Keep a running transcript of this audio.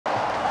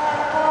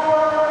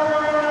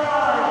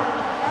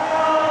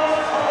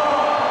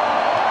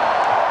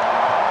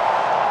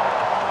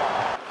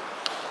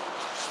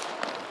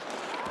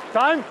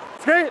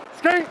Skate,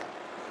 skate.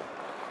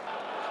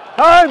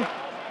 Time.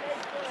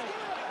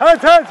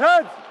 Heads, heads,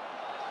 heads.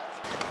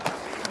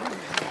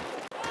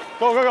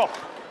 Go, go, go.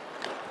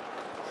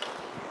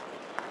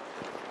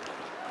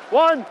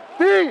 One,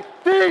 D,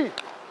 D.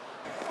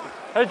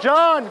 Hey,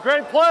 John,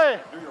 great play.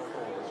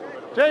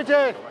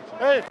 JJ,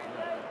 hey,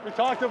 we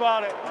talked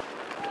about it.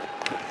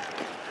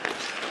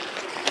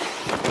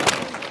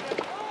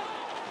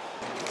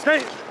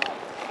 Skate.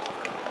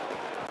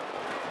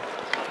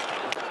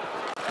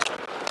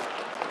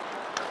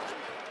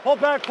 Pull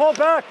back, pull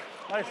back.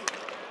 Nice.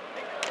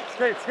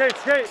 Skate, skate,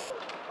 skate.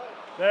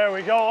 There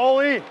we go,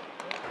 Ole.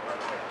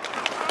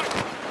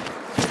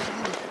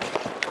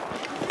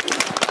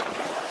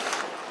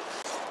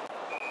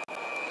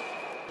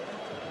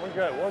 We're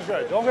good, we're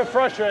good. Don't get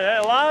frustrated. Hey,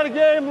 a lot of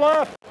game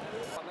left.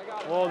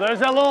 Well, there's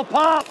that little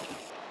pop.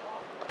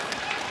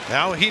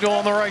 Now Hedo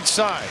on the right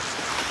side.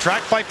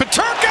 Tracked by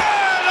Peterka,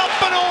 and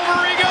up and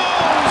over he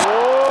goes.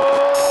 Whoa.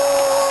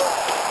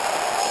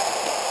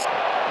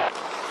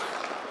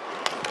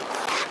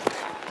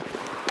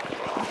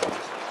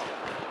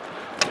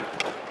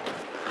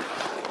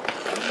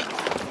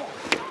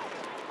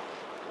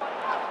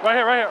 Right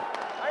here, right here.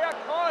 I got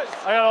cause.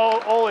 I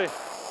got Ole.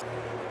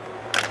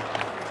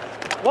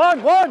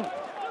 One.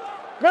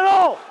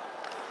 Middle.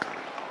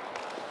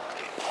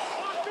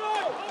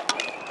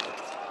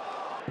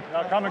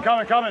 Yeah,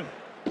 coming.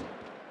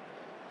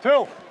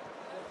 Two.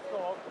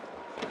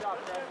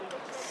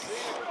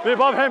 Be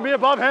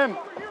above him.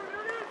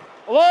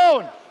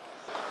 Alone.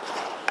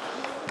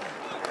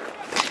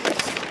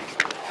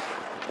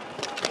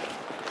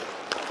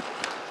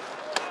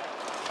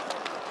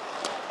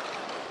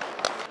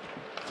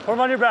 Put him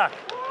on your back.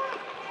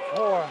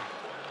 4.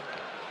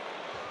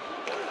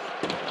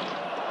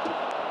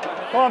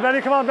 Come on,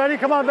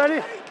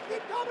 Benny.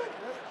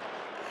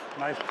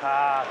 Nice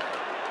pass.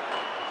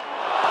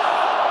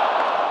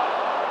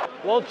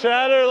 Little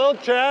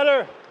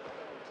chatter.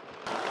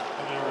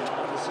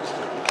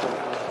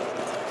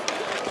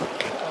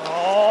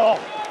 Oh.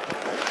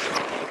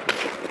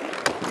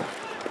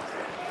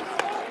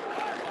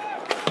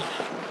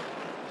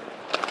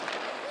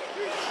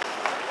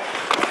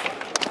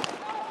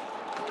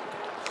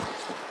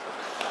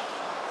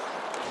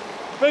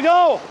 Big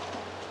O.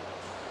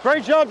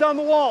 Great job down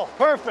the wall.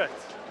 Perfect.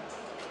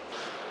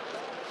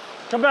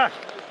 Come back.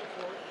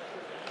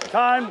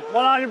 Time.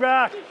 One on your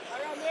back.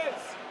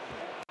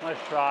 Nice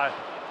try.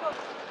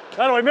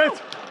 That way, Mitch.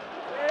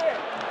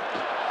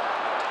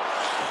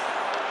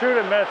 Shoot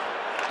it, Mitch.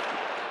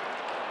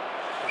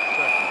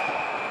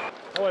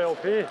 Boy,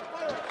 OP.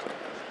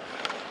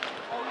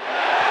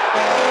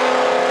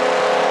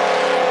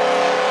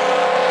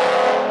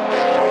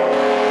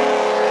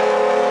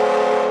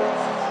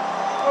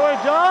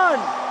 Oh, John.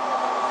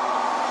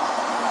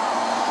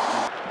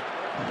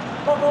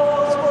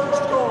 Buffalo's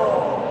first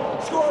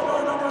goal, scored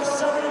by number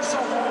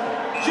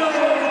 77, J.J.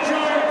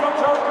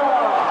 Peterka.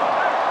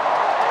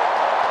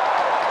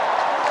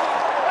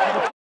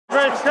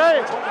 Great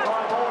skate.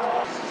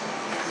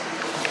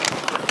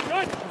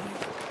 Good.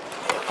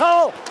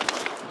 Oh.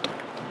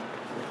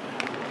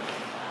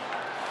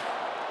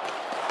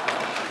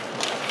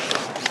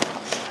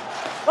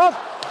 Up.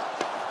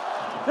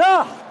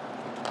 Yeah.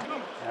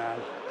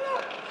 And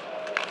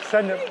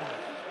send it.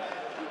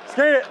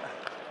 Skate it.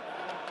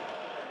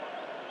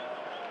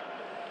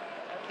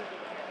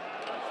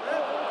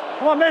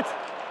 Come on, Mitch.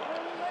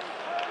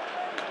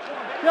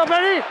 Yeah,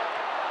 Benny.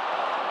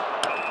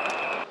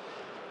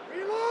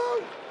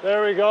 Reload.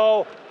 There we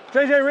go.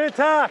 JJ,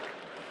 re-attack.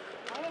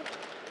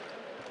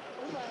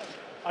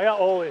 I got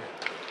Ole.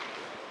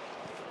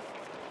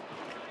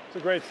 It's a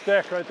great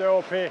stick right there,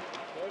 OP. There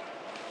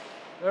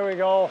we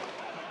go.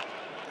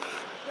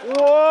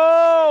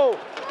 Whoa!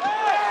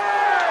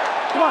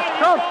 Come on,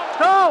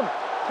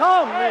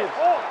 come, Reeves.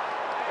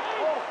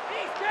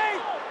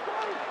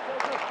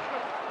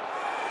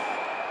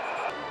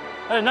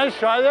 Hey, nice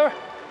try there.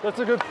 That's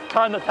a good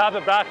time to tap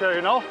it back there,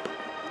 you know?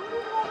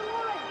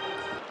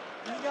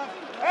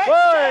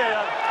 Hey!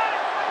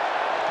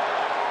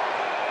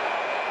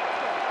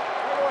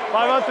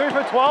 5 on 3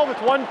 for 12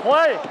 with one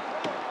play.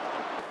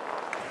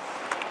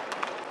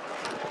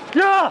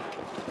 Yeah!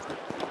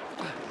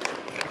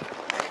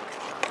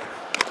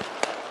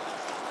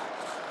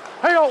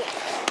 Hey, yo!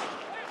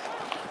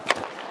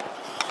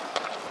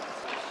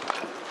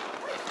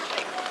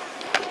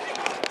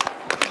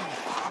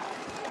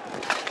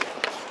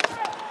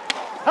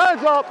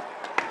 Hands up!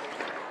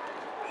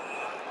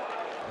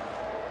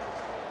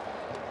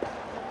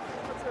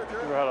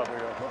 Your head up, here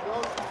you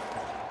go.